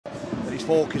he's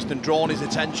focused and drawn his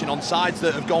attention on sides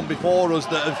that have gone before us,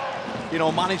 that have, you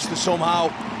know, managed to somehow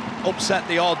upset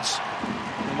the odds.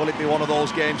 And will it be one of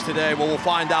those games today? Well, we'll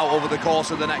find out over the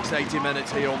course of the next 80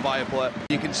 minutes here on Viaplay.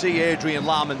 You can see Adrian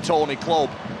Lam and Tony Clubb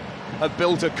have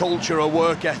built a culture, a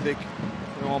work ethic,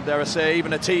 you know, dare I say,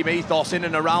 even a team ethos in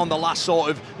and around the last sort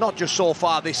of, not just so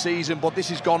far this season, but this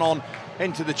has gone on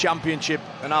into the championship,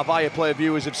 and our Viaplay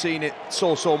viewers have seen it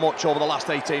so much over the last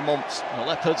 18 months. The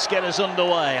Leopards get us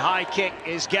underway. High kick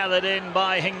is gathered in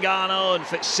by Hingano, and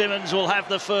Fitzsimmons will have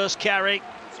the first carry.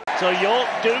 So York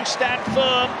do stand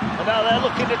firm, and now they're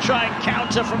looking to try and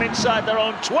counter from inside their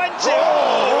own 20.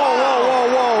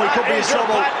 Whoa, he could be in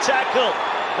trouble. That is a bad tackle.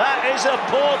 That is a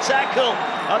poor tackle,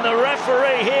 and the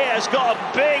referee here has got a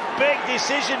big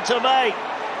decision to make,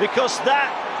 because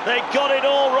they got it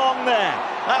all wrong there.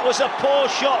 That was a poor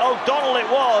shot. O'Donnell it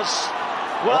was.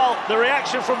 Well, the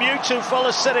reaction from you two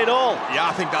fellas said it all. Yeah,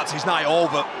 I think that's his night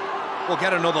over. We'll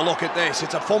get another look at this.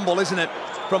 It's a fumble, isn't it,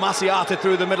 from Asiata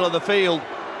through the middle of the field.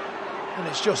 And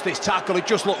it's just this tackle, it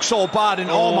just looks so bad, and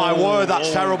oh my word,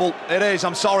 that's terrible. It is,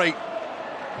 I'm sorry.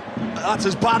 That's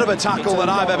as bad of a tackle that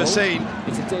I've ever seen.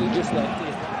 It's a dangerous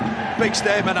left. Big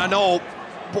statement, I know,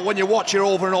 but when you watch it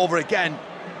over and over again,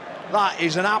 that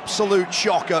is an absolute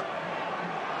shocker.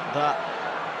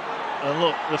 And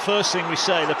look, the first thing we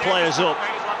say, the player's up.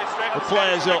 The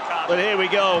player's up, but here we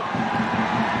go.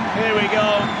 Here we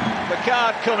go. The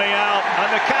card coming out,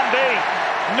 and there can be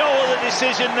no other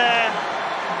decision there.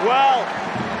 Well,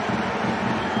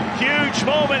 huge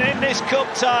moment in this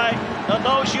cup tie, and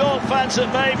those York fans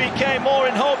that maybe came more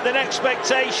in hope than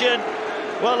expectation,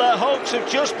 well, their hopes have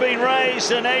just been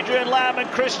raised, and Adrian Lam and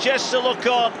Chris Chester look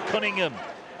on. Cunningham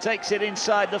takes it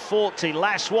inside the 40,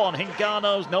 last one.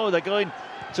 Hingano's, no, they're going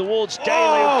towards Daly,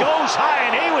 who goes high,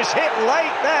 and he was hit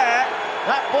late there.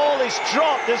 That ball is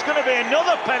dropped. There's going to be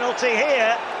another penalty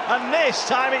here, and this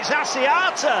time it's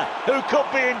Asiata who could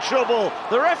be in trouble.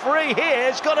 The referee here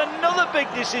has got another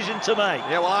big decision to make.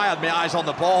 Yeah, well, I had my eyes on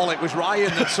the ball. It was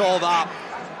Ryan that saw that.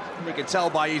 And you can tell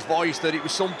by his voice that it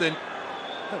was something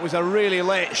that was a really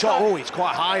late shot. Oh, it's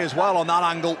quite high as well on that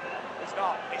angle.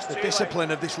 It's the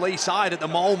discipline of this Leigh side at the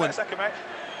moment.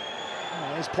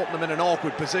 He's putting them in an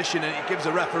awkward position, and it gives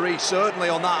the referee, certainly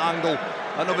on that angle,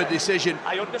 another decision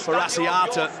for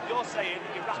Asiata.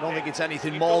 I don't think it's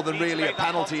anything more than really a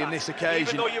penalty in this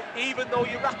occasion. Even though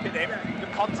you're wrapping him, the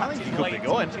contact is late.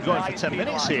 Going for 10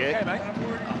 minutes here.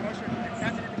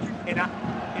 In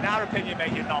our opinion,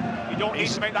 mate, you're not. You don't need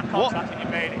to make that contact, and you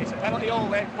made it. It's a penalty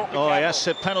only. Oh, yes,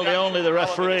 a penalty only, the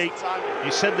referee.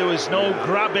 He said there was no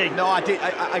grabbing. No, I did.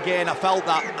 Again, I felt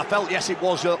that. I felt, yes, it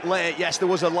was late. Yes, there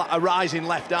was a rising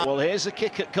left arm. Well, here's the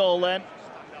kick at goal then.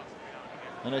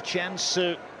 And a chance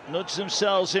to nudge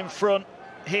themselves in front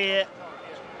here.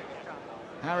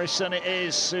 Harrison it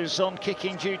is, who's on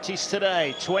kicking duties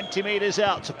today. 20 metres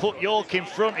out to put York in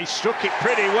front. He struck it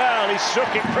pretty well. He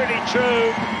struck it pretty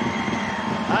true.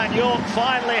 And York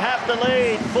finally have the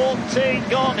lead. 14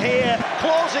 gone here.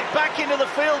 Claws it back into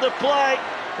the field of play.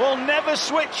 Will never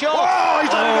switch off. Oh, he's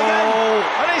done it again.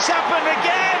 And it's happened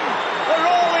again. The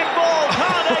rolling ball.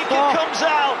 Hardacre comes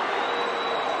out.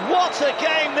 What a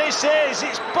game this is.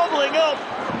 It's bubbling up.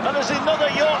 And there's another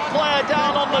York player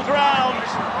down on the ground.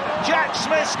 Jack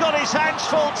Smith's got his hands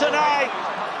full tonight.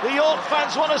 The York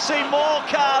fans want to see more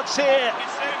cards here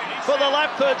for the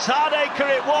Leopards. Hardacre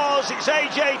it was. It's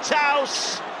AJ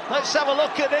Taus. Let's have a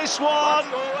look at this one.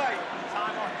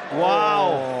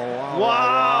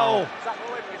 Wow.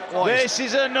 This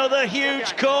is another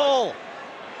huge call.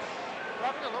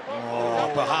 Oh,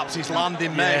 perhaps his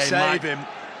landing may save him.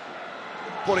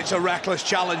 But it's a reckless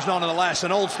challenge nonetheless.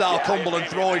 An old-style tumble and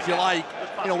throw, if you like.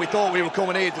 You know, we thought we were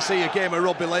coming here to see a game of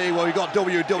rugby league where we got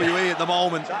WWE at the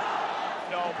moment.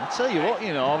 I'll tell you what,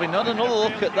 you know, having had another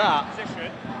look at that.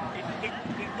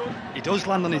 He does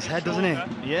land on his head, doesn't he?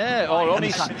 Yeah, or on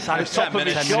his top of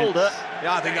his shoulder.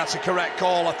 Yeah, I think that's a correct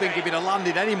call. I think if he'd have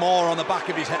landed any more on the back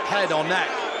of his head or neck,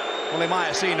 well, he might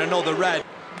have seen another red.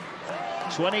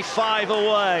 25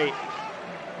 away.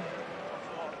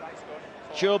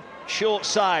 Chubb short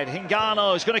side.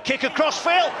 Hingano is going to kick across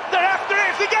field. They're after it.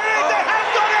 If they get it, they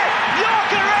have got it.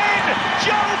 York are in.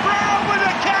 Joe Brown with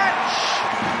a catch.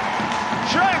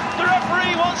 The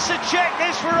referee wants to check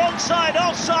this for onside,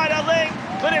 offside, I think,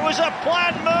 but it was a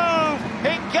planned move.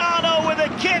 Hingano with a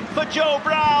kick for Joe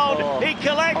Brown. He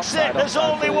collects it. There's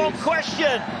only one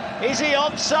question. Is he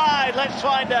onside? Let's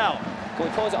find out. Can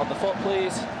we pause it on the foot,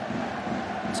 please,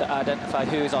 to identify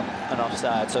who's on and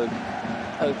offside? So,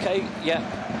 okay, yeah.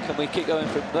 Can we keep going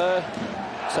from there?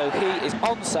 So he is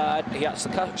onside. He has to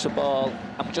catch the ball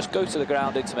and just go to the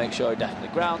grounding to make sure he definitely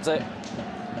grounds it.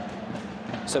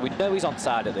 So we know he's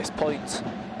onside at this point.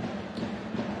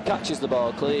 Catches the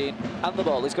ball clean, and the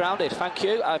ball is grounded. Thank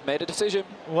you, I've made a decision.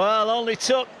 Well, only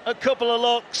took a couple of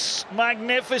looks.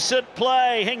 Magnificent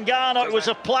play. Hingano, it was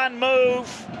a planned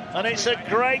move, and it's a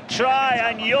great try,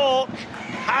 and York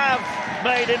have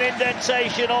made an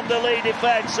indentation on the Leigh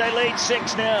defence. They lead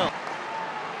 6-0.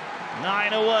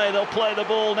 9 away, they'll play the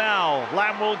ball now.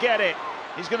 Lamb will get it.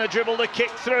 He's going to dribble the kick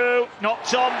through,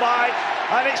 knocked on by,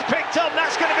 and it's picked up.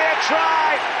 That's going to be a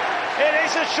try. It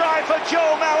is a try for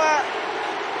Joe Mellor.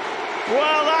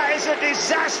 Well, that is a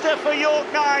disaster for York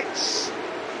Knights.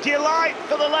 Delight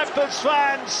for the Leopards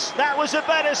fans. That was a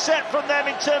better set from them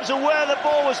in terms of where the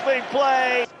ball was being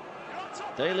played.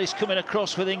 Daly's coming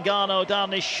across with Hingano down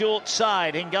this short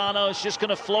side. Hingano's just going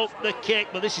to float the kick,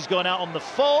 but this is going out on the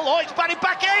full. Oh, it's batted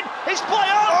back in. It's play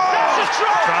on. Oh, that's a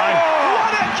try.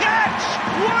 What a catch.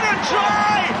 What a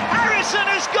try. Harrison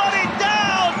has got it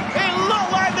down. It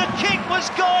looked like the kick was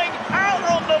going out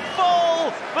on the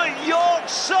full, but York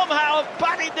somehow have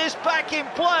batted this back in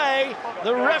play.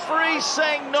 The referee's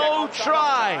saying no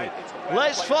try.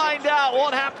 Let's find out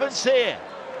what happens here.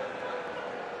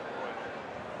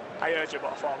 I heard you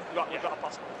about a form. You've got to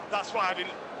pass. That's why I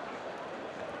didn't.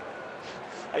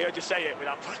 I heard you say it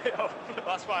without putting it up.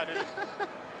 That's why I didn't.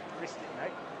 Missed it,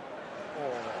 mate.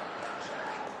 Oh.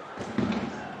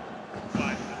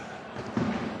 Right.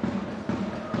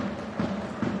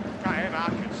 Can't hear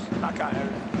Marcus. I can't hear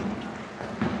him.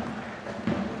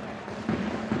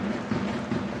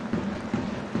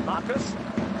 Marcus?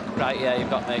 Right, yeah, you've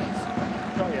got me.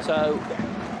 Got you. So,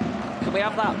 can we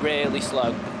have that really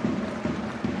slow?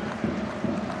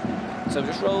 So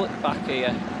just roll it back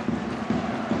here.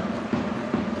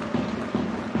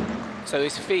 So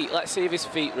his feet, let's see if his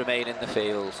feet remain in the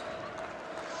field.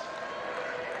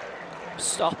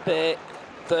 Stop it.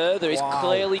 There is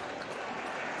clearly...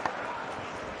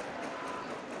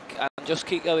 And just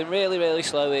keep going really, really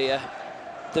slow here.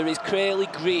 There is clearly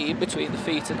green between the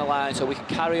feet and the line, so we can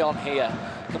carry on here.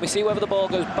 Can we see whether the ball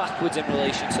goes backwards in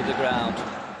relation to the ground?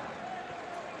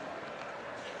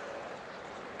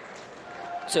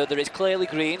 So there is clearly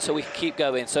green, so we can keep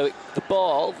going. So the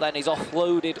ball then is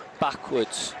offloaded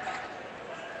backwards.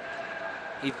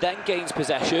 He then gains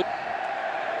possession.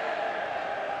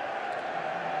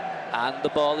 And the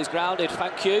ball is grounded.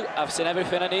 Thank you. I've seen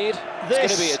everything I need. It's going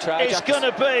to be a try. It's going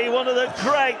to be one of the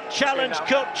great Challenge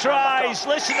Cup tries.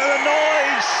 Listen to the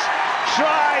noise.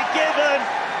 Try given.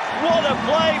 What a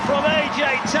play from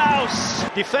AJ Taus.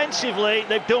 Defensively,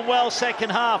 they've done well second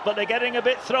half, but they're getting a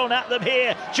bit thrown at them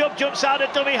here. Jumps out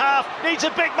of dummy half. Needs a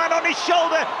big man on his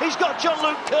shoulder. He's got John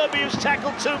Luke Kirby, who's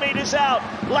tackled 2 metres out.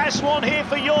 Last one here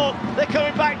for York. They're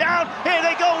coming back down. Here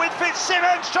they go with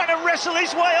Fitzsimmons trying to wrestle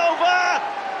his way over.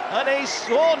 And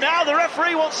now the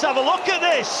referee wants to have a look at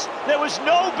this. There was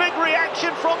no big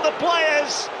reaction from the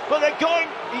players, but they're going,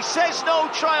 he says no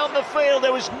try on the field.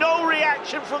 There was no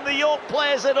reaction from the York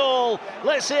players at all.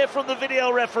 Let's hear from the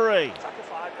video referee.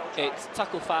 It's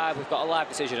tackle 5, we've got a live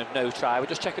decision of no try. We're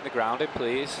just checking the grounding,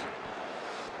 please.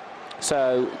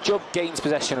 So, Jubb gains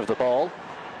possession of the ball,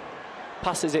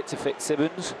 passes it to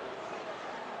Fitzsimmons,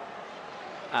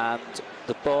 and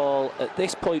the ball at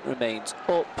this point remains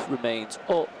up,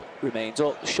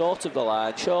 short of the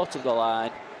line.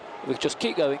 We just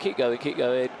keep going.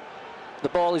 The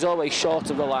ball is always short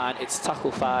of the line. It's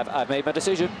tackle 5. I've made my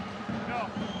decision.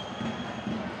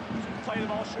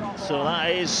 So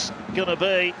that is going to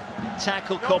be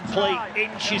tackle complete,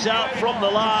 inches out from the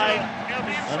line,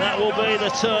 and that will be the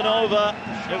turnover.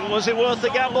 Was it worth the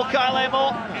gamble, Kyle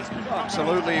Amor?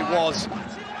 Absolutely it was.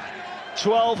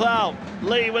 12 out.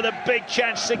 Leigh with a big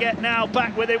chance to get now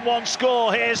back within 1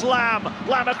 score. Here's Lamb.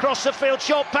 Lamb across the field,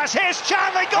 short pass. Here's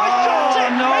Charlie. Josh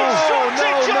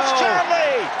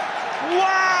Charlie.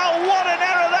 Wow, what an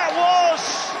error that was.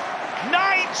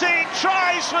 19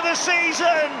 tries for the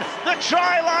season. The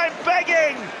try line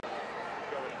begging.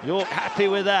 York happy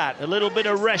with that. A little bit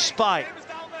of respite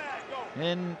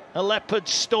in a Leopard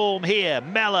storm here.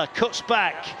 Mellor cuts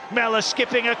back. Mellor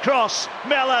skipping across.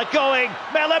 Mellor going.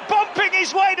 Mellor bumping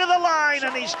his way to the line,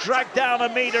 and he's dragged down a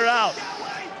metre out.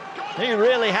 He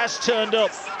really has turned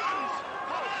up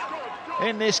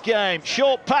in this game.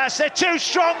 Short pass. They're too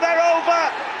strong. They're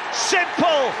over.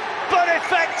 Simple but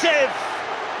effective.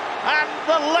 And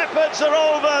the Leopards are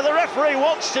over. The referee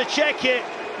wants to check it,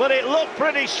 but it looked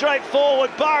pretty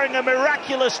straightforward, barring a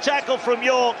miraculous tackle from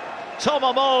York. Tom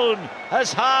Amon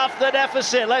has halved the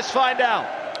deficit. Let's find out.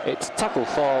 It's tackle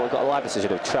 4. We've got a live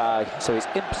decision of try. So he's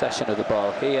in possession of the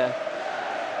ball here,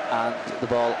 and the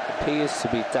ball appears to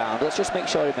be down. Let's just make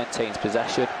sure he maintains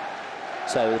possession.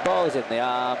 So the ball is in the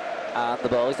arm, and the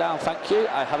ball is down. Thank you.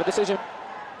 I have a decision.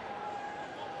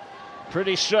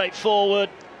 Pretty straightforward,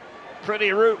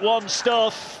 pretty Route 1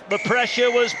 stuff. The pressure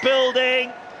was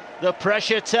building. The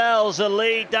pressure tells a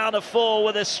lead down to 4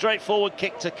 with a straightforward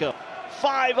kick to come.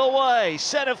 5 away,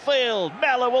 centre field.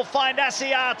 Mellor will find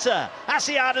Asiata.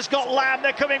 Asiata's got Lamb,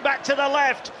 they're coming back to the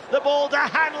left. The ball to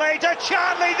Hanley, to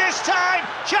Charnley this time.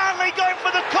 Charnley going for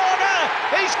the corner.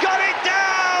 He's got it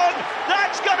down.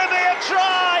 That's going to be a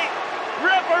try.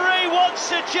 Referee wants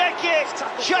to check it.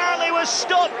 Charnley was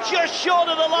stopped just short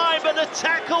of the line, but the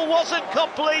tackle wasn't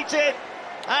completed.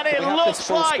 And it looks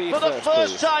like, for the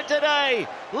first time today,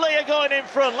 Leigh are going in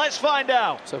front. Let's find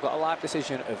out. So I've got a live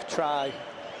decision of try.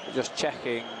 Just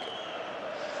checking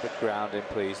the grounding,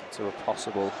 please, to a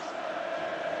possible.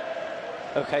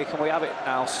 Okay, can we have it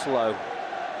now slow?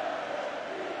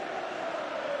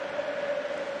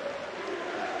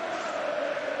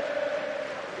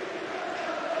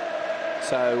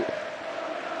 So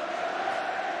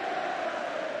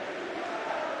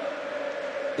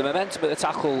the momentum at the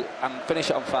tackle and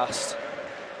finish it on fast.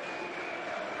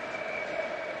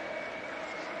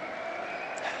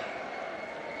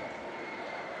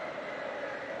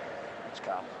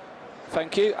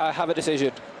 Thank you, I have a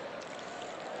decision.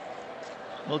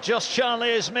 Well, Josh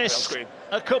Charnley has missed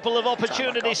a couple of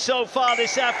opportunities so far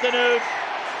this afternoon,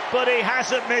 but he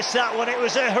hasn't missed that one. It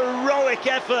was a heroic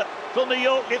effort from the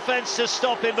York defence to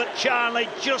stop him, but Charnley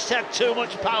just had too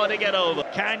much power to get over.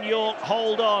 Can York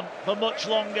hold on for much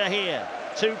longer here?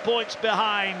 2 points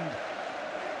behind.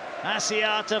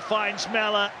 Asiata finds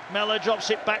Mellor. Mellor drops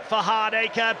it back for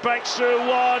Hardacre. Breaks through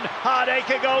one.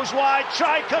 Hardacre goes wide.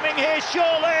 Try coming here,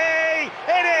 surely.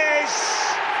 It is.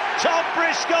 Tom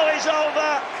Briscoe is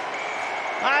over.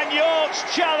 And York's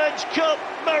Challenge Cup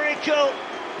miracle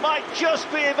might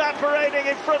just be evaporating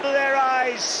in front of their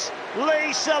eyes.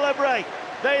 Leigh celebrate.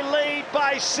 They lead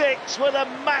by 6 with a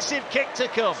massive kick to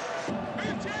come.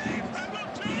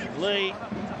 Leigh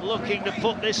looking to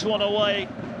put this one away.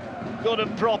 Good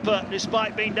and proper,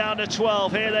 despite being down to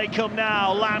 12. Here they come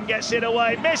now. Lamb gets it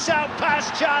away. Miss out pass.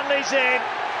 Charnley's in.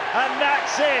 And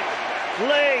that's it.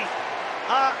 Leigh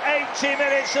are 80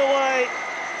 minutes away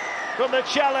from the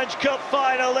Challenge Cup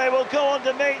final. They will go on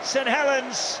to meet St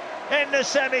Helens in the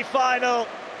semi-final.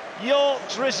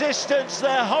 York's resistance,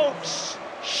 their hopes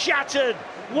shattered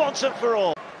once and for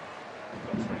all.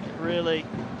 It really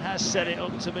has set it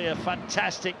up to be a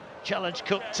fantastic Challenge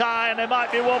Cup tie, and there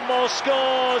might be one more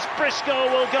scores.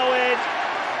 Briscoe will go in.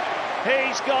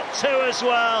 He's got 2 as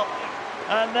well,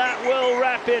 and that will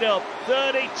wrap it up.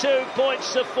 32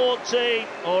 points to 14,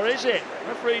 or is it?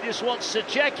 Referee just wants to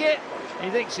check it. He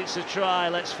thinks it's a try.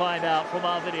 Let's find out from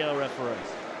our video referee.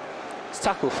 It's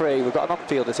tackle free. We've got an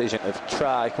on-field decision of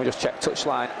try. Can we just check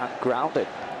touchline and grounding?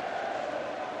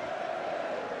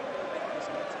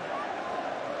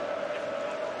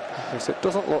 Okay, so it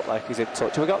doesn't look like he's in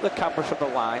touch. Have we got the camera from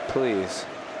the line, please?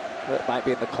 That might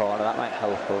be in the corner. That might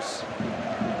help us.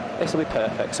 This will be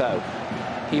perfect. So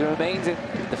he remains in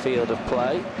the field of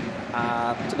play,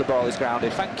 and the ball is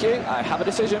grounded. Thank you. I have a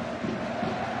decision.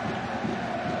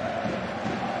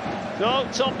 So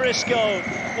Tom Briscoe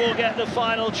will get the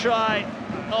final try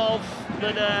of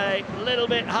the day. A little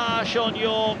bit harsh on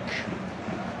York.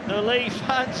 The Leigh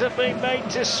fans have been made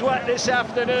to sweat this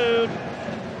afternoon.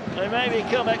 They may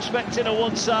become expecting a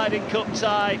one-sided cup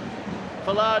tie.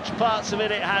 For large parts of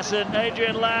it, it hasn't.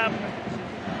 Adrian Lamb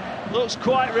looks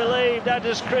quite relieved, as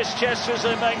does Chris Chester as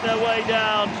they make their way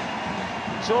down.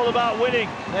 It's all about winning.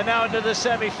 They're now into the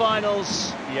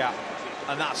semi-finals. Yeah,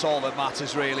 and that's all that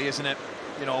matters really, isn't it?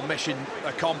 You know, mission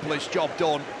accomplished, job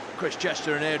done. Chris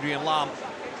Chester and Adrian Lamb,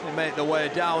 they make their way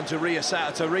down to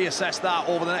reassess that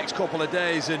over the next couple of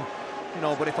days. And, you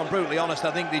know, but if I'm brutally honest,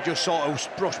 I think they just sort of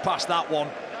brushed past that one.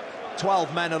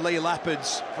 12 men are Leigh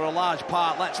Leopards for a large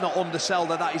part. Let's not undersell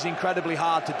that is incredibly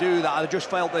hard to do that. I just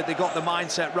felt that they got the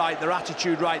mindset right, their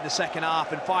attitude right in the second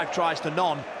half, and 5 tries to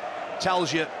none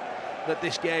tells you that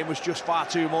this game was just far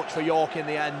too much for York in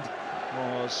the end.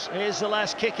 Here's the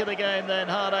last kick of the game then.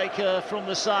 Hardacre from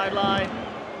the sideline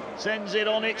sends it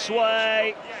on its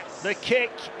way. The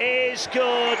kick is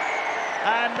good,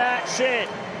 and that's it.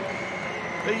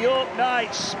 The York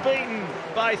Knights beaten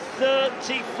by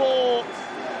 34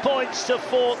 points to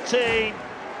 14.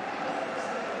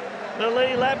 The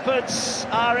Leigh Leopards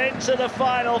are into the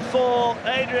final 4.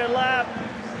 Adrian Lamb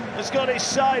has got his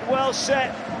side well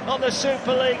set on the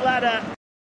Super League ladder.